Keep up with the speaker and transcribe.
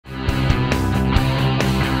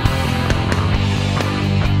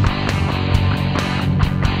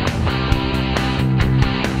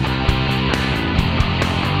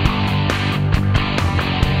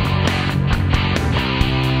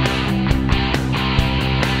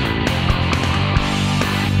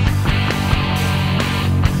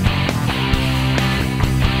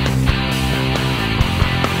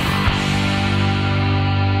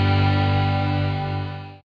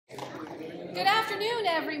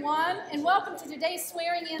everyone, and welcome to today's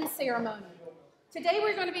swearing-in ceremony. Today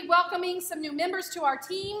we're going to be welcoming some new members to our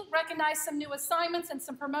team, recognize some new assignments and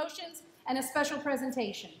some promotions, and a special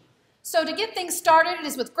presentation. So to get things started, it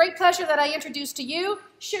is with great pleasure that I introduce to you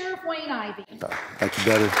Sheriff Wayne Ivey. Thank you,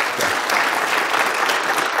 Betty.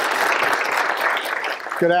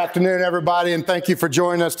 Good afternoon, everybody, and thank you for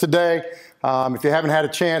joining us today. If you haven't had a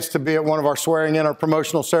chance to be at one of our swearing-in or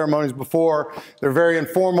promotional ceremonies before, they're very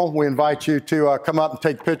informal. We invite you to come up and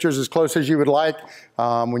take pictures as close as you would like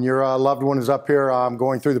when your loved one is up here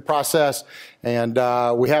going through the process. And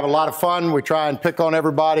we have a lot of fun. We try and pick on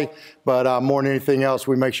everybody, but more than anything else,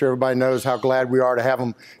 we make sure everybody knows how glad we are to have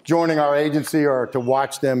them joining our agency or to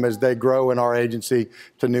watch them as they grow in our agency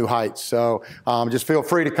to new heights. So just feel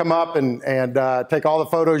free to come up and take all the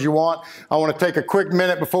photos you want. I want to take a quick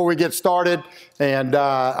minute before we get started and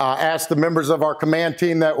ask the members of our command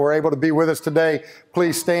team that were able to be with us today,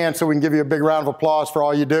 please stand so we can give you a big round of applause for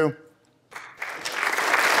all you do.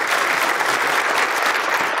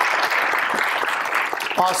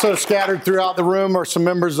 Also scattered throughout the room are some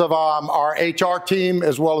members of our HR team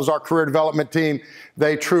as well as our career development team.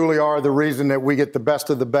 They truly are the reason that we get the best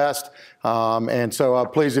of the best. And so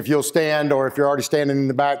please, if you'll stand, or if you're already standing in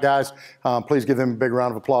the back, guys, please give them a big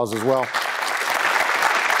round of applause as well.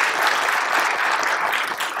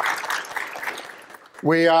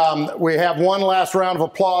 We have one last round of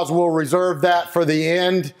applause. We'll reserve that for the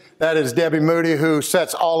end. That is Debbie Moody, who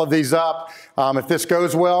sets all of these up. If this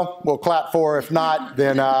goes well, we'll clap for her. If not,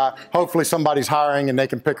 then hopefully somebody's hiring and they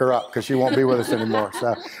can pick her up because she won't be with us anymore.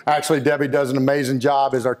 So actually, Debbie does an amazing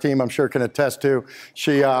job, as our team I'm sure can attest to.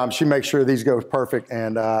 She makes sure these go perfect,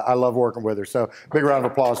 and I love working with her. So big round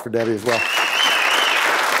of applause for Debbie as well.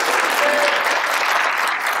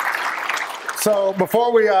 So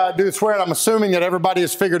before we do the swearing, I'm assuming that everybody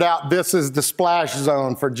has figured out this is the splash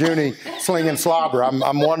zone for Junie slinging slobber.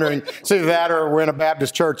 I'm wondering, it's either that or we're in a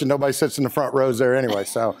Baptist church and nobody sits in the front rows there anyway.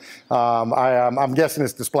 So I'm guessing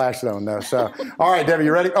it's the splash zone though. So, all right, Debbie,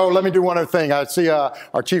 you ready? Oh, let me do one other thing. I see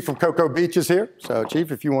our chief from Cocoa Beach is here. So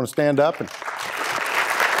Chief, if you want to stand up. And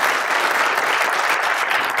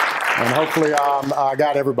hopefully I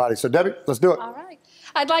got everybody. So Debbie, let's do it. All right.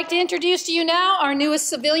 I'd like to introduce to you now our newest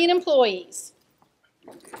civilian employees.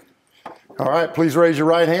 All right, please raise your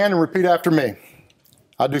right hand and repeat after me.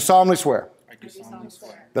 I do solemnly swear. I do solemnly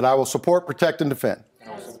swear that I will support, protect, and defend that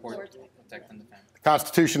I will support, protect, and defend the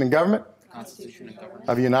Constitution and government the Constitution and government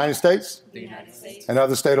of the United States of the United States and of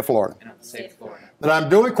the state of Florida. and of the state of Florida. That I am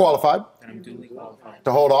duly qualified That I am duly qualified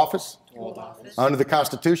to hold office to hold office under the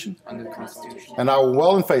Constitution, under the Constitution, and I will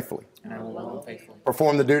well and faithfully and I will well and faithfully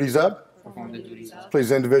perform the duties of. perform the duties of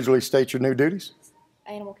Please individually state your new duties.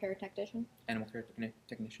 Animal care technician, animal care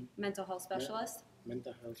technician mental health specialist,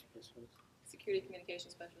 Mental health specialist. security communication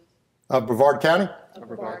specialist, Of Brevard County, of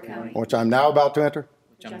Brevard County, which I'm now about to enter.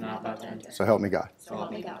 which I'm now about to enter. So help me God. so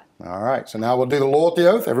help me God. All right, so now we'll do the loyalty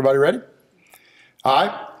oath. Everybody ready?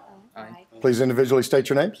 I, I, please individually state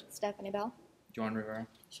your names. Stephanie Bell, John Rivera,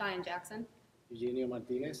 Cheyenne Jackson, Eugenio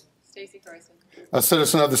Martinez. Stacy Carson, A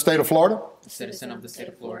citizen of the state of Florida a citizen of the state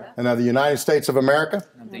of Florida and of the United States of America,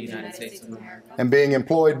 and of the United States of America, and being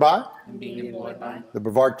employed by and being employed by the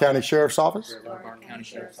Brevard County Sheriff's Office the Brevard County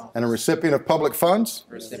Sheriff's Office, and a recipient of public funds,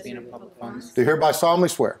 a recipient of public funds, do hereby solemnly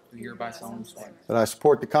swear do hereby solemnly swear that I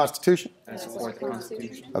support the Constitution that I support the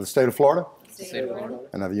Constitution of the state of Florida of the state of Florida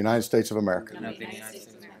and of the United States of America. and of the United States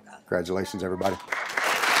of America. Congratulations, everybody.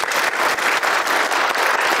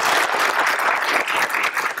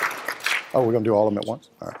 Oh, we're going to do all of them at once?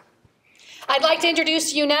 All right. I'd like to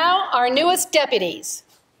introduce to you now our newest deputies.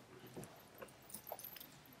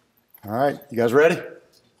 All right, you guys ready?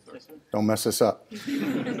 Don't mess this up.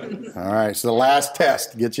 All right, so the last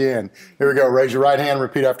test to get you in. Here we go. Raise your right hand and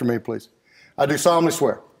repeat after me, please. I do solemnly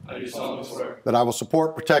swear I do solemnly swear that I will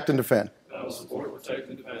support, protect, and defend that I will support, protect,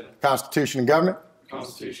 and defend the Constitution and government the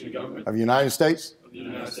Constitution and government of the United States of the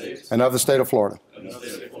United States and of the state of Florida. and the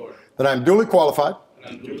state of Florida. That I am duly qualified And I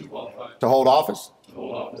am duly qualified to hold office to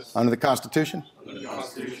hold office under the Constitution, under the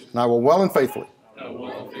Constitution, and I will well and faithfully and I will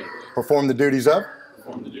well and faithfully perform the duties of.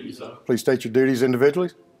 perform the duties of Please state your duties individually.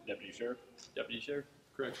 Deputy Sheriff, Deputy Sheriff,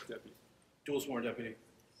 Corrections Deputy, Dual Sworn Deputy,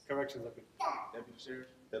 Corrections Deputy, Deputy Sheriff,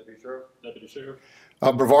 Deputy Sheriff, Deputy Sheriff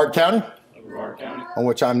Of Brevard County, of Brevard County, on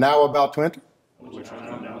which I am now about to enter. on which I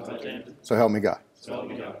am now about to enter. So help me God. So help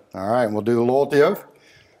me God. All right, and we'll do the loyalty oath.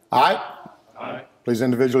 I, I, please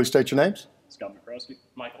individually state your names. Scott McCroskey,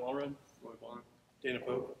 Michael Allred, Roy Bond, Dana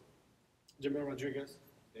Pope, Jimmy Rodriguez,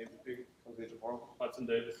 David Pigott, Jose Chaparro, Hudson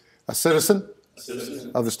Davis, A citizen a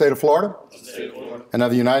citizen of the state of Florida of the state of Florida and of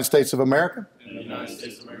the United States of America, and the United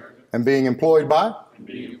States of America, and being employed by and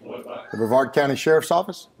being employed by the Brevard County Sheriff's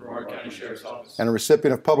Office the Brevard County Sheriff's Office and a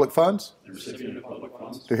recipient of public funds, and recipient of public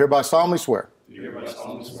funds, do hereby solemnly swear do hereby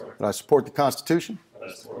solemnly swear that I support the Constitution that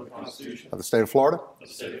I support the Constitution of the State of Florida of the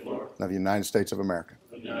State of Florida, and of the United States of America.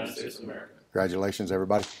 of the United States of America. Congratulations,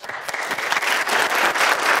 everybody.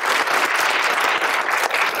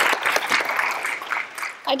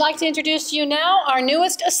 I'd like to introduce to you now our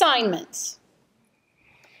newest assignments.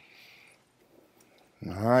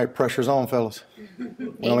 All right, pressure's on, fellas.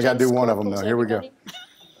 We only got to do one of them, though. Here we go.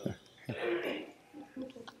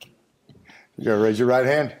 You got to raise your right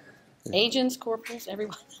hand. Agents, corporals,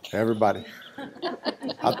 everyone. Everybody.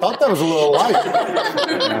 I thought that was a little light.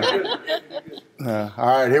 All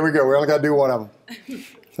right, here we go. We only got to do one of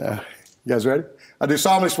them. You guys ready? I do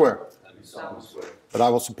solemnly swear that I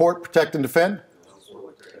will support, protect, and defend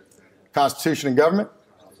the Constitution and government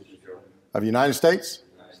of the United States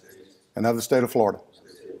and of the State of Florida.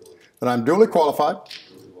 That I am duly qualified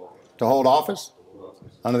to hold office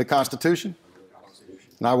under the Constitution,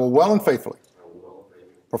 and I will well and faithfully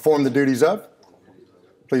perform the duties of.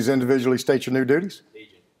 Please individually state your new duties.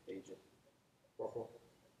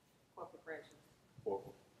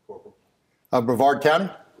 Of Brevard County,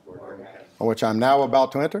 on which I'm now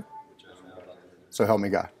about to enter. So help me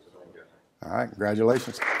God. All right,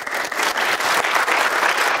 congratulations.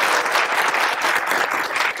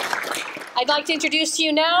 I'd like to introduce to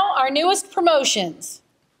you now our newest promotions.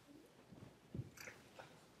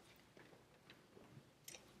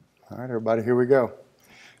 All right, everybody, here we go.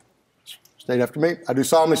 State after me. I do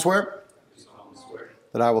solemnly swear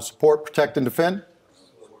that I will support, protect, and defend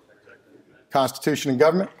the Constitution and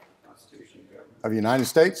government of the United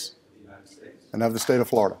States and of the State of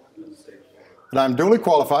Florida. That I am duly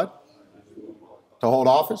qualified to hold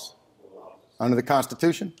office under the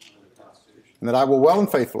Constitution, and that I will well and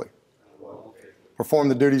faithfully perform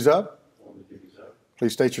the duties of.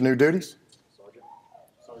 Please state your new duties.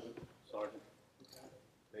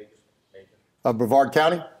 Of Brevard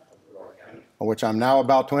County, on which I'm now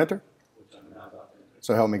about to enter.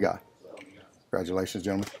 So help me God. Congratulations,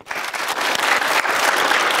 gentlemen.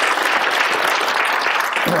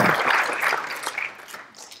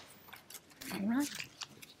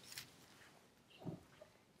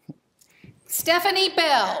 Stephanie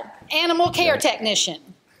Bell, Animal Care Technician.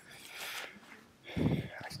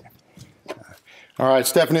 All right,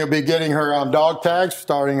 Stephanie will be getting her dog tags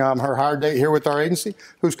starting her hire date here with our agency.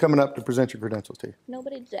 Who's coming up to present your credentials to you?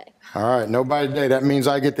 Nobody today. All right, nobody today. That means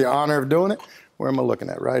I get the honor of doing it. Where am I looking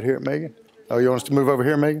at? Right here, Megan? Oh, you want us to move over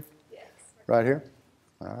here, Megan? Yes. Right here?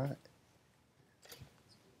 All right.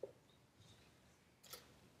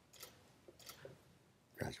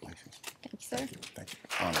 Congratulations. Thank you, sir. Thank you.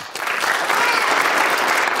 Honor.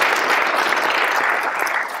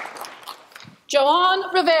 Joanne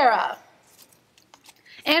Rivera,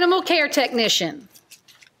 Animal Care Technician.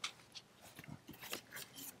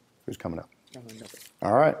 Who's coming up?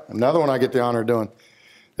 All right, another one I get the honor of doing.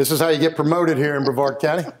 This is how you get promoted here in Brevard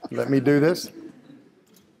County. Let me do this.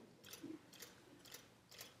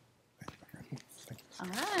 All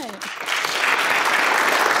right.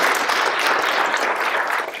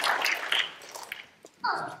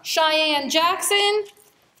 Cheyenne Jackson,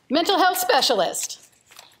 Mental Health Specialist.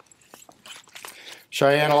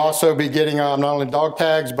 Cheyenne will also be getting not only dog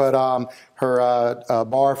tags, but her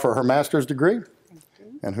bar for her master's degree.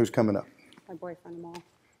 And who's coming up? My boyfriend and all.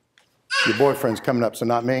 Your boyfriend's coming up, so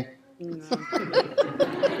not me? Double.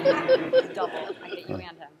 I get you and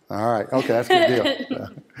him. All right, okay, that's a good deal.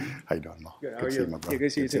 How you doing, Mom? Good, how Good are to see you? you, my brother. Yeah, good to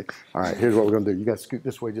see you too. All right, here's what we're gonna do. You guys scoot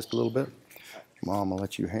this way just a little bit. Mom, I'm gonna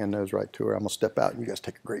let you hand those right to her. I'm gonna step out and you guys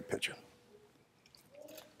take a great picture.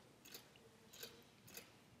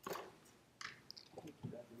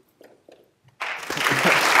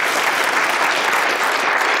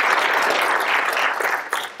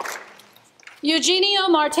 Eugenio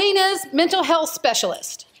Martinez, Mental Health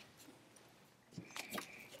Specialist.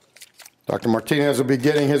 Dr. Martinez will be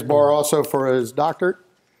getting his bar also for his doctorate.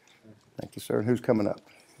 Thank you, sir. And who's coming up?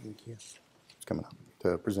 Thank you. Who's coming up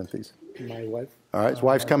to present these? My wife, All right, his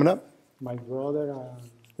wife's coming up. my brother,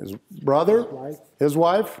 His brother, wife, his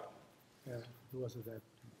wife. he was that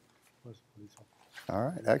was police officer. All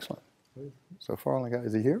right, excellent. So far, only got,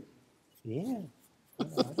 is he here? Yeah.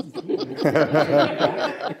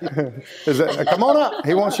 Is that, come on up.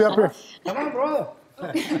 He wants you up here. Come on, brother.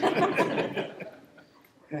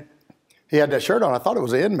 He had that shirt on. I thought it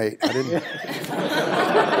was an inmate. I didn't.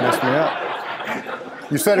 Messed me up.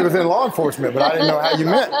 You said it was in law enforcement, but I didn't know how you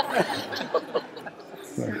meant.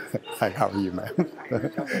 Hi, how are you,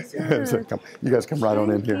 man? So you guys come right on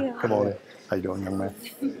in here. Come on in. How you doing, young man?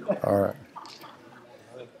 All right.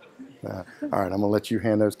 All right, I'm going to let you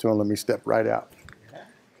hand those to him. Let me step right out.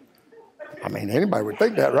 I mean, anybody would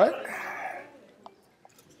think that, right?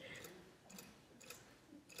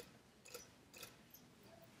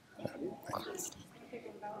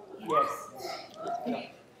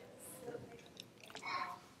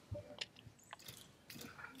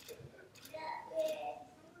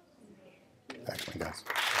 Excellent, guys.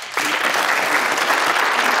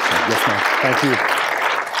 Yes, ma'am. Thank you.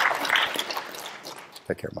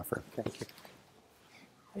 Take care, my friend. Thank you.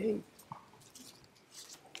 Hey.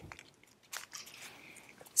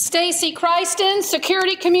 Stacy Christen,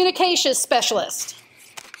 Security Communications Specialist.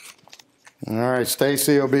 All right,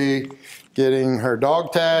 Stacy will be getting her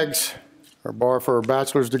dog tags, her bar for her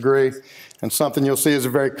bachelor's degree, and something you'll see is a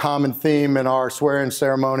very common theme in our swearing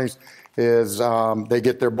ceremonies is they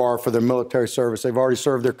get their bar for their military service. They've already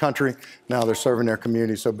served their country, now they're serving their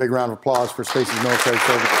community. So big round of applause for Stacy's military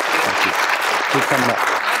service. Thank you. Who's coming up?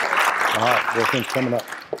 All right, Wilkins coming up.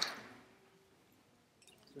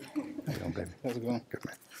 How you doing, baby? How's it going? Good,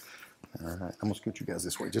 man. All right, I'm gonna scoot you guys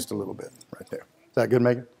this way just a little bit, right there. Is that good,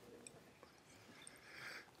 Megan?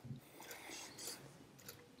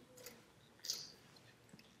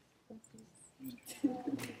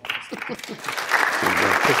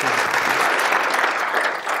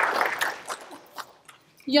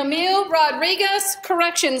 Yamil Rodriguez,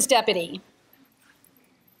 Corrections Deputy.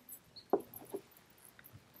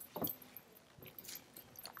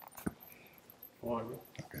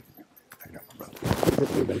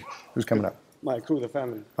 Who's coming up? My crew, the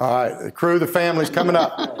family. All right, the crew, the family's coming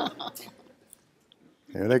up.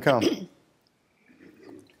 Here they come. I'm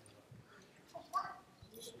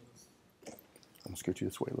gonna scoot you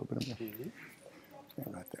this way a little bit. Yeah,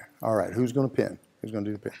 right there. All right, who's gonna pin? Who's gonna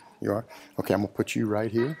do the pin? You are? Okay, I'm gonna put you right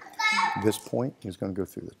here. This point is gonna go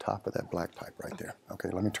through the top of that black pipe right there. Okay,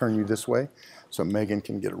 let me turn you this way so Megan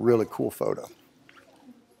can get a really cool photo.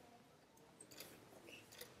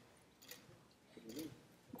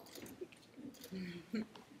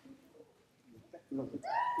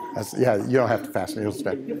 Yeah, you don't have to fasten it, it'll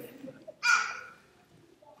stay.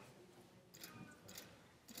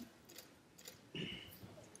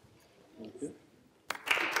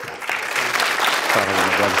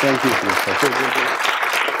 Thank you.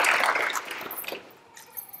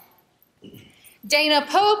 Dana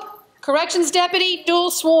Pope, Corrections Deputy,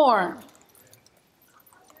 dual sworn.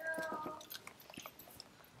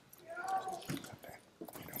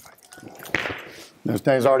 This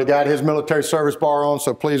Dane's already got his military service bar on,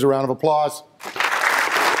 so please, a round of applause.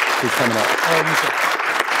 He's coming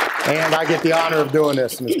up. And I get the honor of doing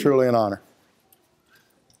this, and it's truly an honor.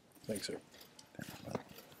 Thanks, sir.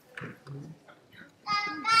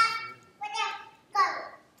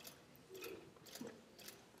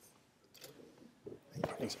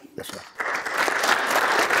 Yes, sir.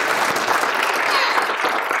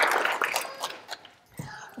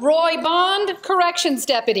 Roy Bond, Corrections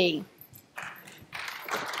Deputy.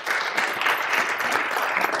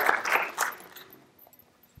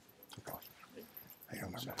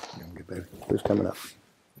 Who's coming up?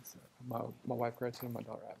 My wife Gretchen and my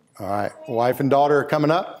daughter Abby. All right, wife and daughter are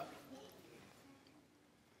coming up.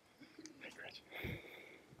 Hey, Gretchen.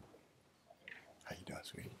 How you doing,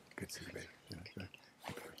 sweetie? Good to see you, baby. Good.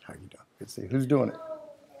 How you doing? Good to see you. Who's doing it?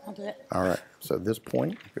 I'll do it. All right, so this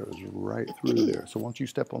point goes right through there. So once you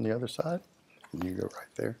step on the other side, and you go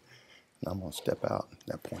right there, and I'm gonna step out, and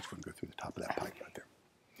that point's gonna go through the top of that pipe right there.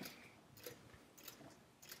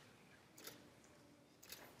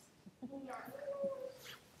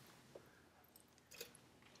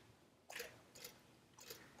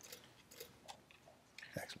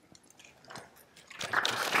 Excellent.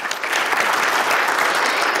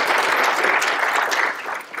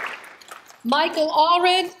 Michael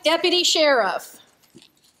Allred, Deputy Sheriff.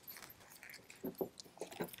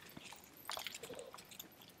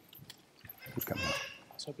 Who's coming up?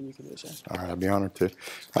 I was hoping you could do this. All right, I'd be honored to.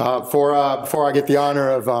 Before I get the honor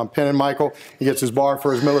of pinning Michael, he gets his bar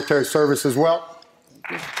for his military service as well.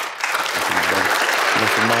 This is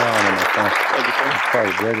my honor, my friend. It's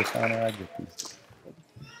probably the greatest honor I get.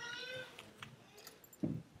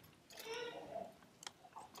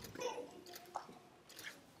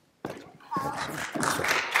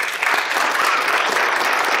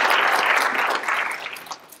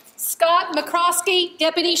 Scott McCroskey,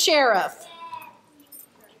 Deputy Sheriff.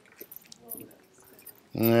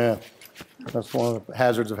 Yeah, that's one of the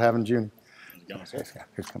hazards of having June.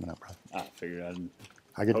 Who's coming up, brother? I figured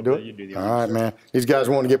I get to hope do that it? you do the All honors, right, sir. man. These guys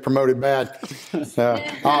want to get promoted bad.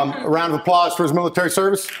 A round of applause for his military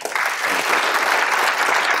service.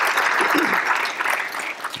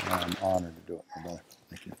 I'm honored to do it, my brother.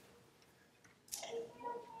 Thank you.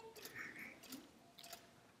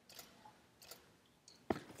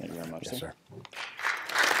 Thank you very much, Yes, sir.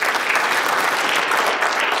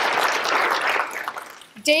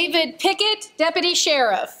 David Pickett, Deputy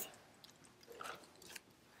Sheriff.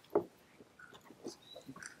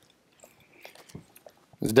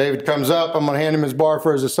 As David comes up, I'm going to hand him his bar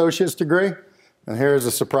for his associate's degree. And here's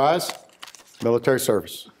a surprise, military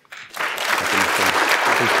service.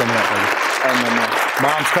 Who's coming up, baby?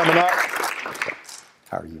 Mom's coming up.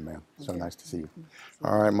 How are you, ma'am? So nice to see you.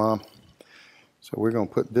 All right, Mom. So we're going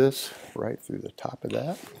to put this right through the top of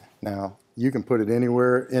that. Now, you can put it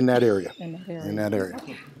anywhere in that area. In that area.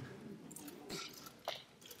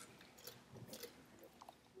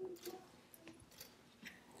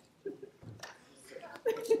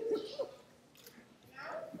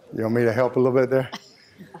 You want me to help a little bit there?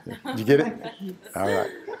 Did you get it? All right.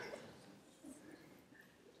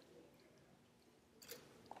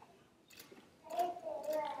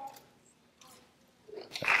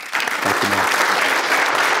 Thank you, ma'am.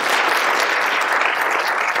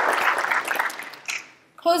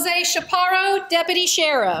 Jose Chaparro, Deputy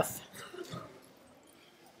Sheriff.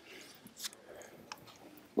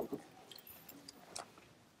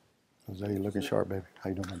 Jose, you looking sharp, baby. How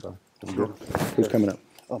you doing, my brother? Doing good? Who's coming up?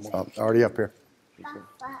 Already up here.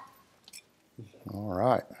 All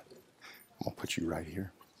right. I'm going to put you right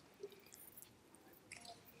here.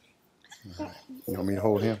 All right. You want me to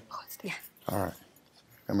hold him? Yeah. All right.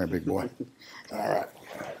 Come here, big boy. All right.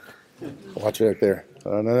 Watch it right there.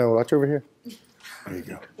 No, watch over here. There you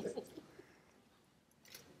go.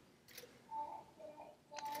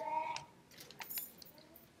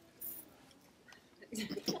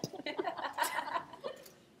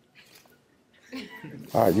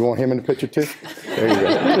 All right, you want him in the picture too? There you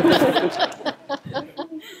go.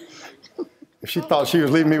 If she thought she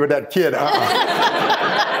was leaving me with that kid,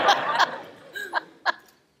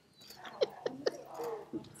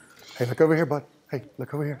 Hey, look over here, bud. Hey,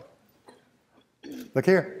 look over here. Look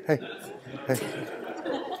here. Hey, hey.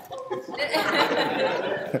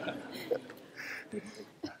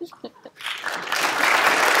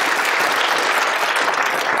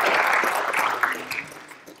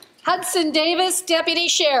 Hudson Davis, Deputy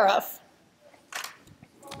Sheriff.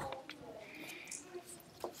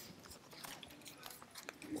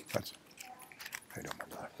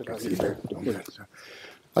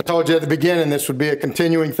 I told you at the beginning this would be a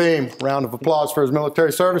continuing theme. Round of applause for his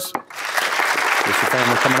military service. Is your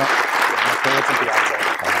family coming up?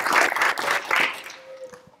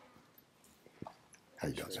 How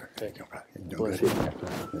you doing, sir? How you doing, brother? You doing good?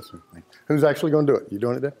 Yes, sir. Who's actually going to do it? You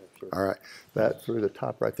doing it there? All right. That through the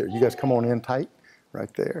top right there. You guys come on in tight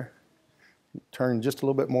right there. Turn just a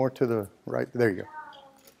little bit more to the right. There you go.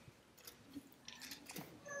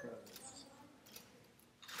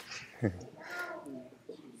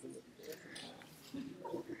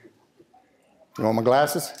 You want my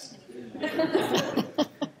glasses?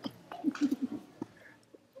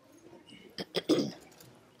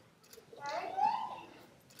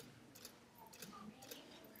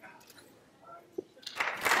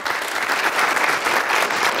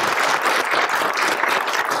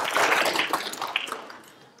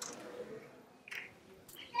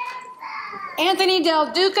 Anthony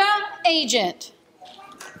Del Duca, Agent.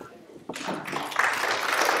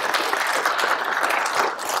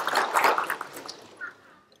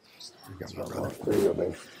 There you go,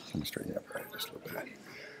 baby. Let me straighten you up right just a little bit.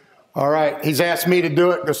 All right, he's asked me to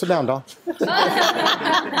do it. Go sit down, Dawn.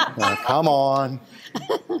 Now, come on.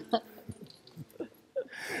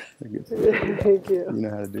 Thank you. You know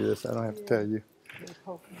how to do this. I don't have to tell you.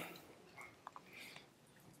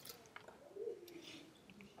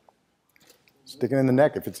 Stick it in the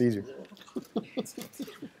neck if it's easier.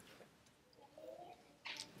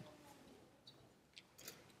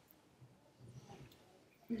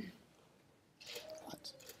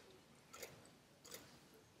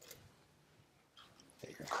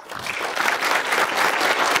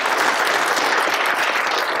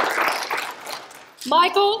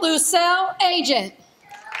 Michael Lucelle, Agent.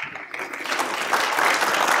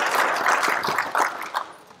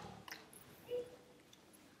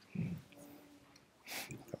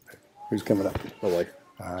 Who's coming up? Oh, wait.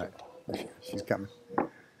 All right. She's coming.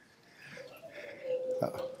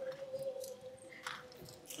 Uh-oh.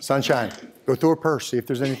 Sunshine, go through her purse, see if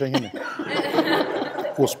there's anything in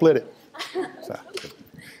there. We'll split it. So,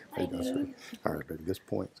 there you go, sweetie. All right, baby, this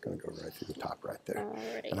point is going to go right through the top right there.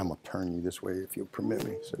 Alrighty. And I'm going to turn you this way if you'll permit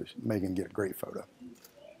me so Megan can get a great photo.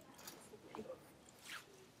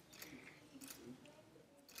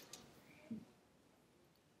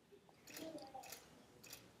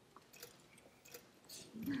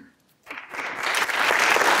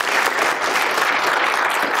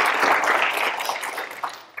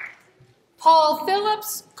 Paul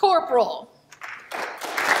Phillips, Corporal.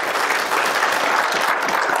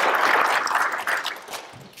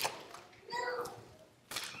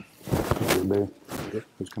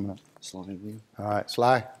 Who's coming up? Sly and you. All right,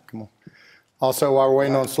 Sly, come on. Also, while we're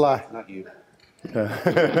waiting on Sly. Not you.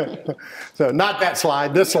 So not that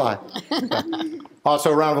slide, this slide.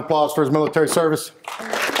 Also, a round of applause for his military service.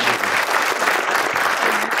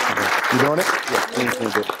 You doing it?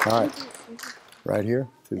 Yeah, All right. Right here,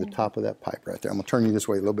 through the top of that pipe right there. I'm gonna turn you this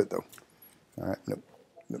way a little bit though. All right, nope,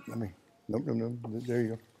 nope, let me, nope, nope, nope, there you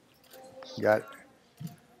go. Got it.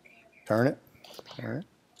 Turn it, all right.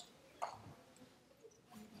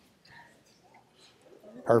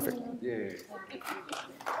 Perfect. Yeah.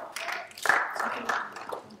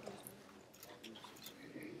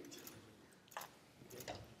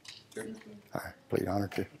 All right, plead honor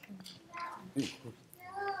to.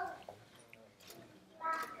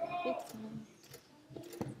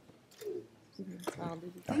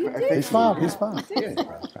 He's fine, he's fine.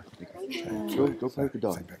 Go play with the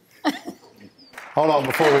dog. Hold on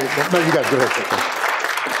before we, no, you guys go ahead.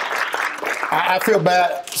 I feel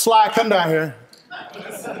bad. Sly, come down here.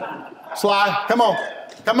 Sly, come on.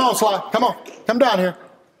 Come on, Sly, come on. Come down here.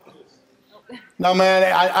 No, man,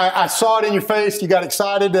 I saw it in your face. You got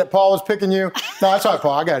excited that Paul was picking you. No, that's all right,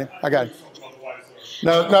 Paul. I got him. I got him.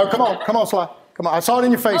 No, no, come on. Come on, Sly. Come on. I saw it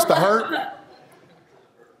in your face, the hurt.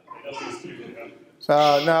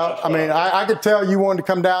 So, no, I mean, I could tell you wanted to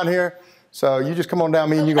come down here. So you just come on down,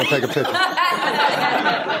 me and you're going to take a picture.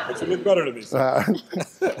 Makes it look better to me.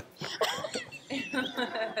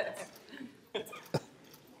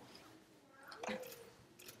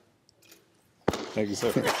 Thank you,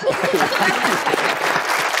 sir.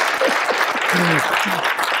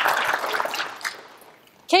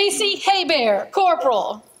 Casey Haybear,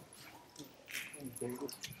 Corporal.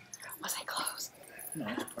 Was I close?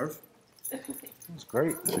 Perfect. That's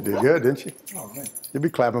great. She did good, didn't she? Oh, man. You'll be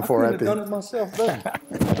clapping for her I at could the have done it myself, though.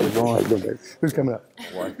 Who's coming up?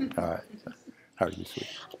 My wife. All right. How are you, sweet?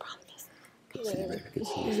 Good to see you, baby. Good to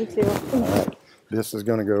see you. You too. All right. This is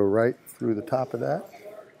going to go right through the top of that.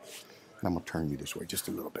 And I'm going to turn you this way just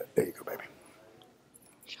a little bit. There you go, baby.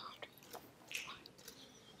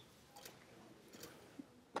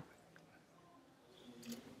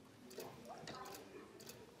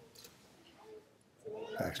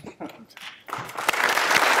 Excellent.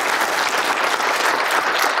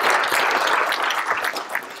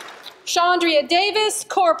 Chandria Davis,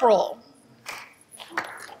 Corporal.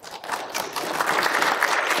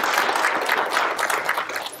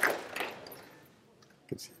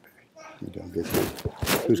 Good to see you, baby. You're doing good.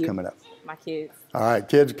 Who's coming up? My kids. All right,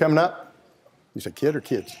 kids coming up. You said kid or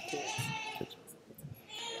kids? Kids. Here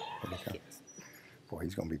they come. Boy,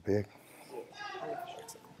 he's going to be big.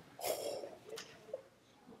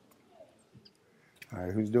 All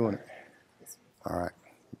right, who's doing it? All right.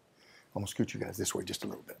 I'm going to scoot you guys this way just a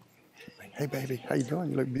little bit. Hey, baby, how you doing?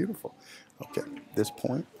 You look beautiful. Okay, this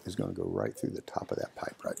point is going to go right through the top of that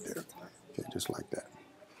pipe right there. Okay, just like that.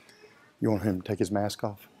 You want him to take his mask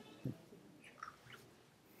off?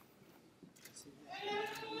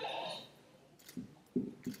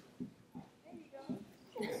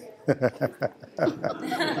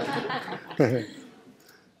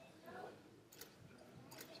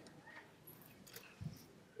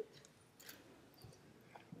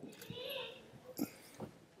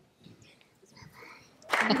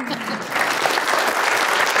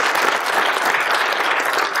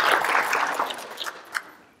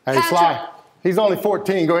 Hey, Sly, he's only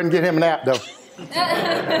 14. Go ahead and get him an app, though.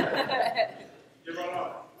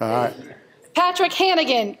 All right. Patrick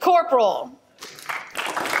Hannigan, Corporal.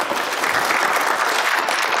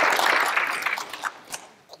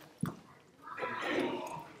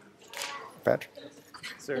 Patrick.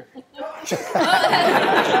 Sir.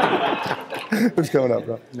 Who's coming up,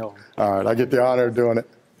 bro? No. All right, I get the honor of doing it.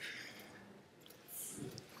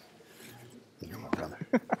 You're my brother.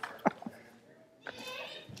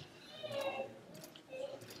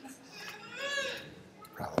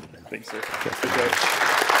 Probably been. Thanks, sir.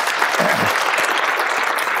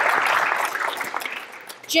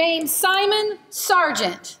 James Simon,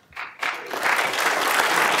 Sergeant.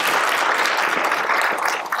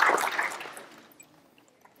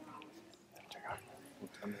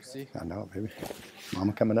 I know, baby.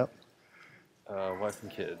 Mama coming up. Wife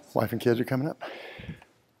and kids. Wife and kids are coming up.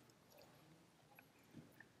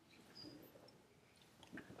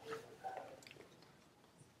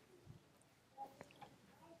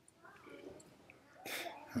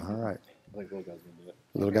 All right. I think little guy's gonna do it.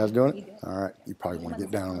 Little guy's doing it? All right. You probably want to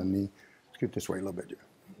get down on the knee. Scoot this way a little bit, Joe.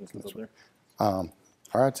 This This up way. there. All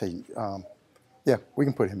right, I'd say Yeah, we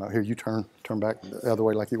can put him out. Here, you turn back the other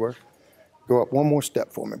way like you were. Go up one more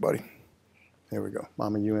step for me, buddy. There we go.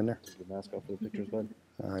 Mama, you in there? Take the mask off for the pictures, bud.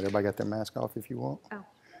 All right, everybody got their mask off if you want. Oh,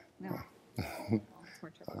 no. All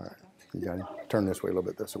right, you got him. Turn this way a little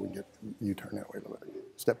bit, though, so we can get you turn that way a little bit.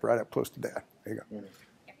 Step right up close to Dad. There you go.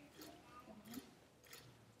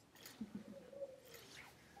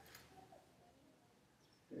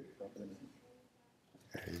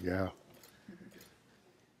 There you go.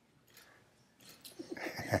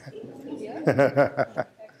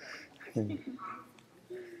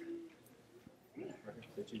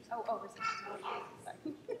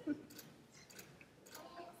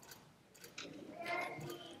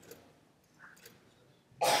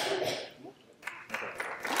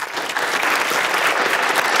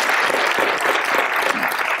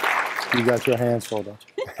 You got your hands full, don't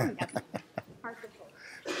you?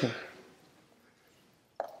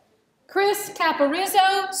 Chris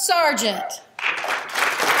Caparizzo, Sergeant.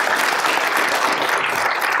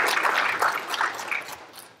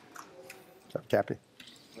 What's up, Cappy?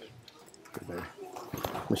 Good baby.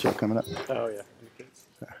 Michelle coming up. Oh, yeah. Let's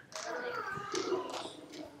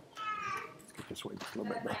get this way just a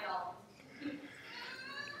little bit, bro.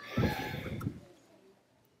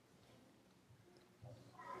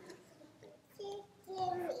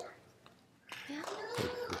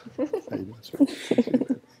 How you doing, sir?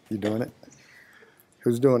 You doing it?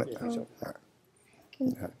 Who's doing it? All right.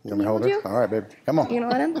 You want me to hold her? All right, baby. Come on. You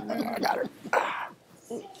gonna let him? I got her.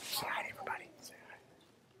 Say hi to everybody. Say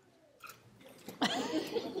hi.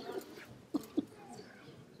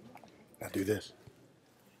 Now do this.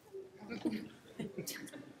 Okay.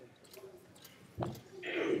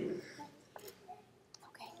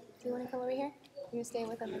 Do you want to come over here? You stay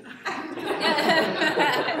with him.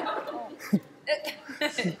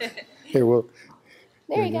 Here, well.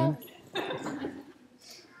 There you go.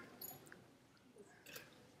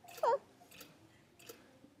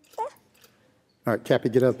 All right, Cappy,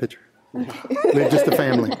 get out of the picture. Leave just the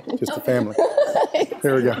family. Just the family.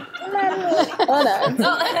 Here we go. Hold on.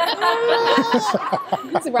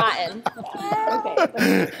 It's rotten.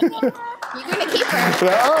 Okay. You're going to keep her.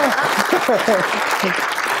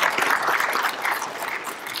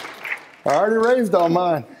 I already raised all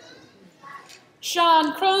mine.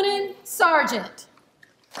 Sean Cronin, Sergeant.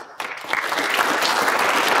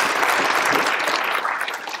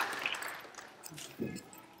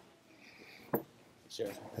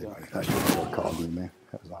 I should have called you, man.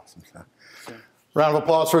 That was awesome stuff. Round of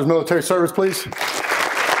applause for his military service, please. He's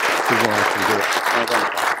going to actually do it.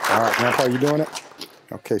 All right, Grandpa, you doing it?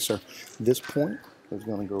 Okay, sir. This point is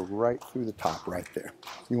going to go right through the top right there.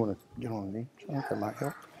 You want to get on the knee? That might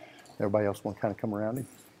help. Everybody else want to kind of come around him.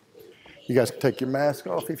 You guys can take your mask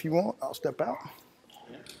off if you want. I'll step out.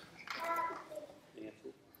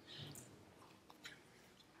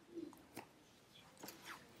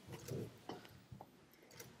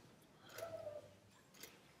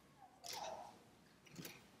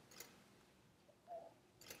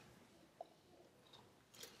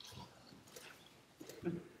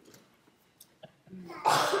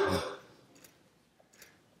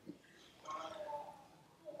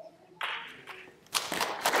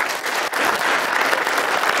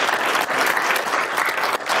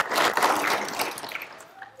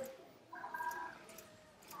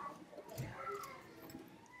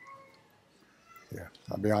 Yeah,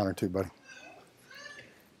 I'd be honored to, buddy.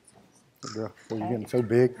 Good girl. Well, you're getting so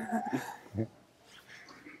big. Yeah.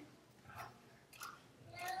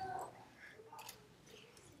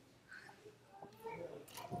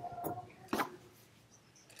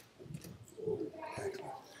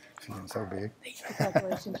 She's getting so big.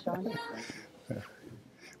 Congratulations, Sean. Watch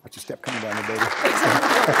your step coming down the baby.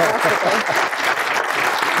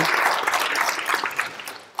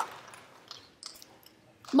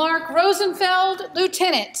 Mark Rosenfeld,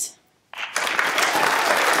 Lieutenant.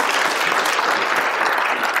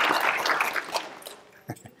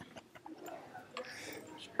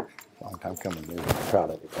 Long time coming, baby.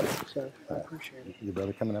 Proud of you, buddy. Sir, I appreciate it. Your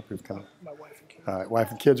brother coming up? Who's coming? My wife and kids. All right,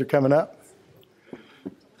 wife and kids are coming up.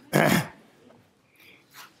 How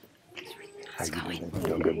you doing?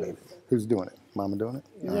 Doing good, baby. Who's doing it? Mama doing it?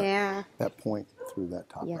 All right. Yeah. That point through that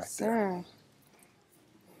top right Yes, there. sir.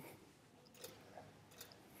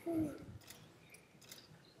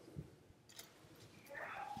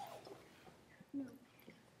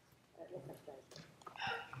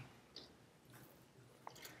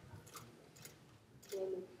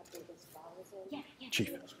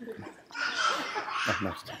 Chief. Oh,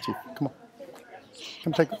 nice. Chief, come on.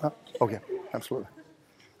 Come take it up. Oh, yeah, absolutely.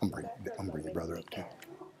 I'm bring your brother up, too.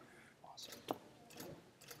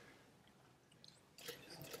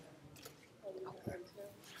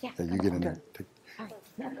 Yeah. So you get in there. Take- All right.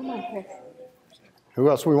 Now, come on, Chris. Who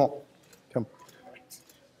else we want? Come.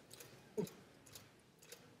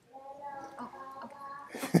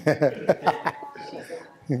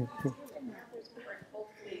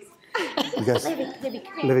 You guys, Libby,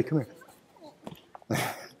 come here. Livy, come here.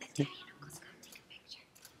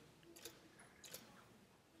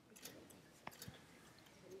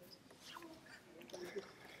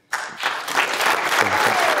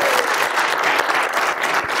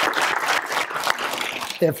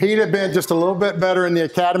 If he'd have been just a little bit better in the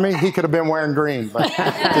academy, he could have been wearing green, but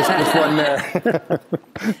just wasn't there.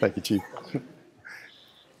 Thank you, Chief.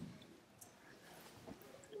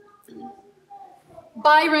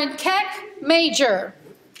 Byron Keck, Major.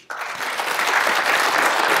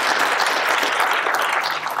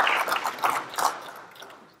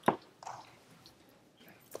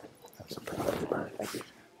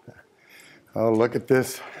 Oh, look at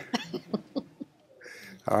this.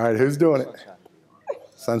 All right, who's doing it?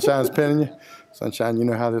 Sunshine's pinning you? Sunshine, you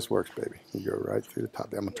know how this works, baby. You go right through the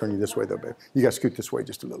top. I'm going to turn you this way, though, baby. You got to scoot this way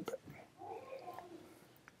just a little bit.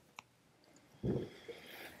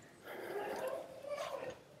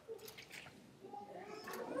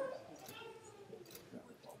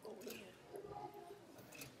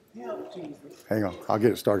 Hang on. I'll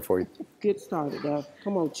get it started for you. Get started, though.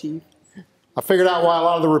 Come on, Chief. I figured out why a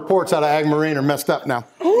lot of the reports out of Ag Marine are messed up now.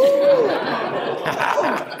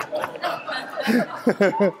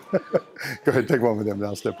 Go ahead, take one with them, and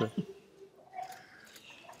I'll step in.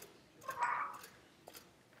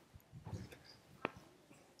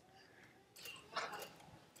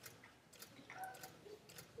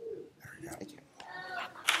 There we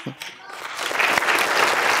go.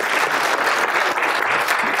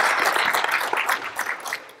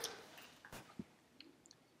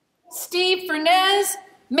 Steve Fernez,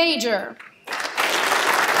 Major.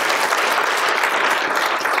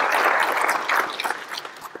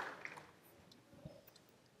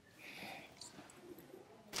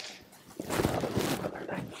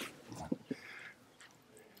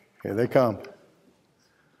 Here they come.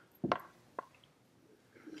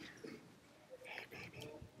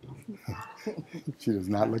 She does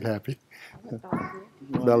not look happy.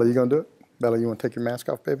 Bella, you gonna do it? Bella, you wanna take your mask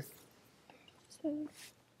off, baby?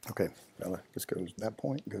 Okay, Bella, just goes, that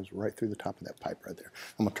point goes right through the top of that pipe right there.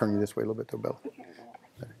 I'm gonna turn you this way a little bit though, Bella.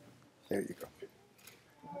 There you go.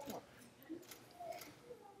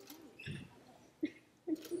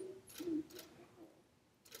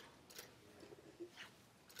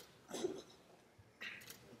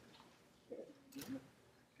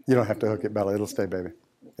 You don't have to hook it, Bella. It'll stay, baby.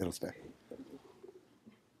 It'll stay.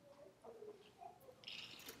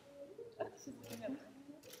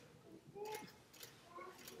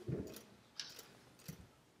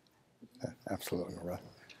 Absolutely, right.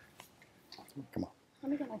 Come on.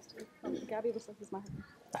 Let me get my Steve. Gabby just says my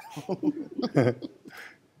husband.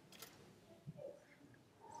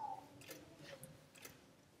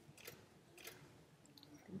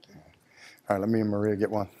 All right, let me and Maria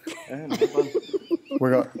get one.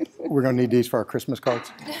 We're gonna need these for our Christmas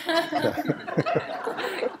cards. Yeah.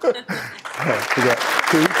 We got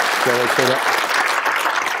two. So let's say that.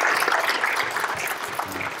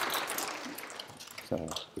 So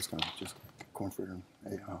this time, just cornfruit and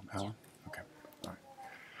Alan. Okay.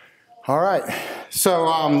 All right. So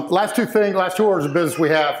last two orders of business we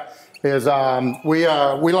have is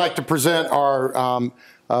we like to present our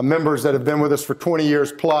members that have been with us for 20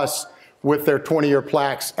 years plus with their 20-year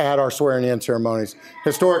plaques at our swearing-in ceremonies.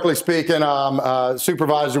 Historically speaking,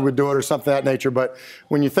 supervisor would do it or something of that nature, but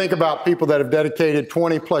when you think about people that have dedicated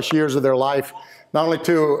 20 plus years of their life, not only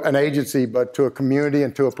to an agency, but to a community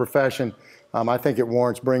and to a profession, I think it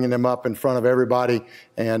warrants bringing them up in front of everybody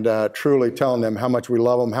and truly telling them how much we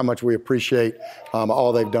love them, how much we appreciate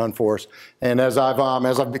all they've done for us. And as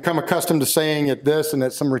I've become accustomed to saying at this and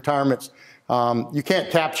at some retirements, you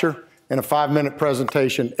can't capture in a 5-minute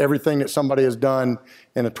presentation everything that somebody has done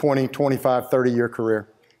in a 20, 25, 30-year career.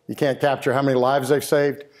 You can't capture how many lives they've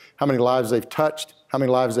saved, how many lives they've touched, how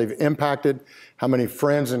many lives they've impacted, how many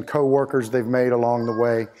friends and coworkers they've made along the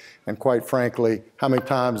way, and quite frankly, how many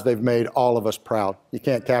times they've made all of us proud. You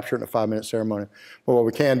can't capture it in a 5-minute ceremony. But what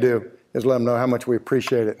we can do is let them know how much we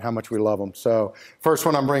appreciate it and how much we love them. So first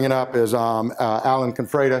one I'm bringing up is Alan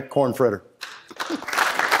Confreda, corn fritter.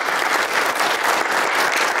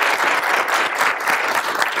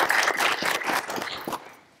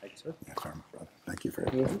 Thank you for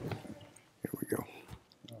it. Here we go.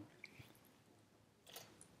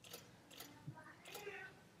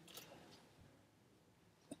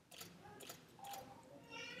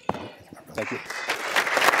 Thank you.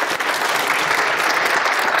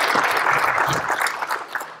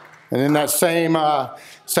 And in that same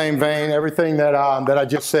vein, everything that I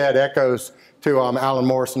just said echoes to Alan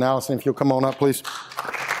Morris and Allison. If you'll come on up, please.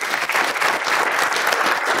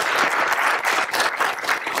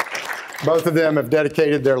 Both of them have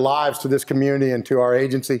dedicated their lives to this community and to our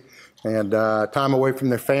agency, and time away from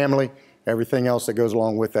their family, everything else that goes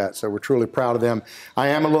along with that. So we're truly proud of them. I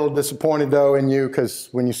am a little disappointed, though, in you, because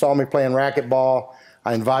when you saw me playing racquetball,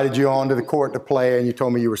 I invited you onto the court to play, and you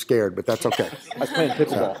told me you were scared, but that's okay. I was playing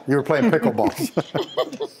pickleball. You were playing pickleball.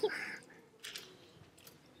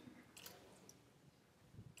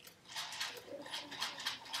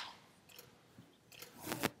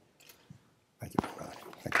 Thank you, everybody.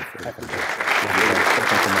 Thank you for everything.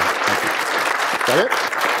 Is that it?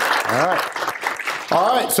 All right.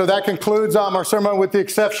 All right, so that concludes our ceremony, with the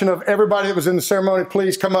exception of everybody that was in the ceremony.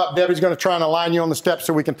 Please come up. Debbie's going to try and align you on the steps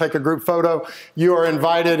so we can take a group photo. You are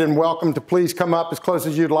invited and welcome to please come up as close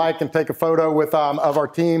as you'd like and take a photo with of our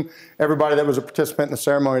team, everybody that was a participant in the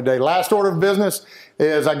ceremony today. Last order of business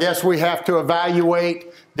is, I guess we have to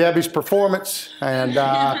evaluate Debbie's performance, and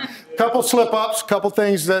a couple slip-ups, a couple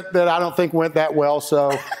things that I don't think went that well,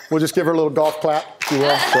 so we'll just give her a little golf clap, if you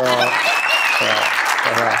will.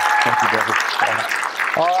 Thank you, Debbie.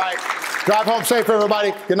 All right. Drive home safe,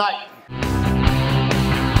 everybody. Good night.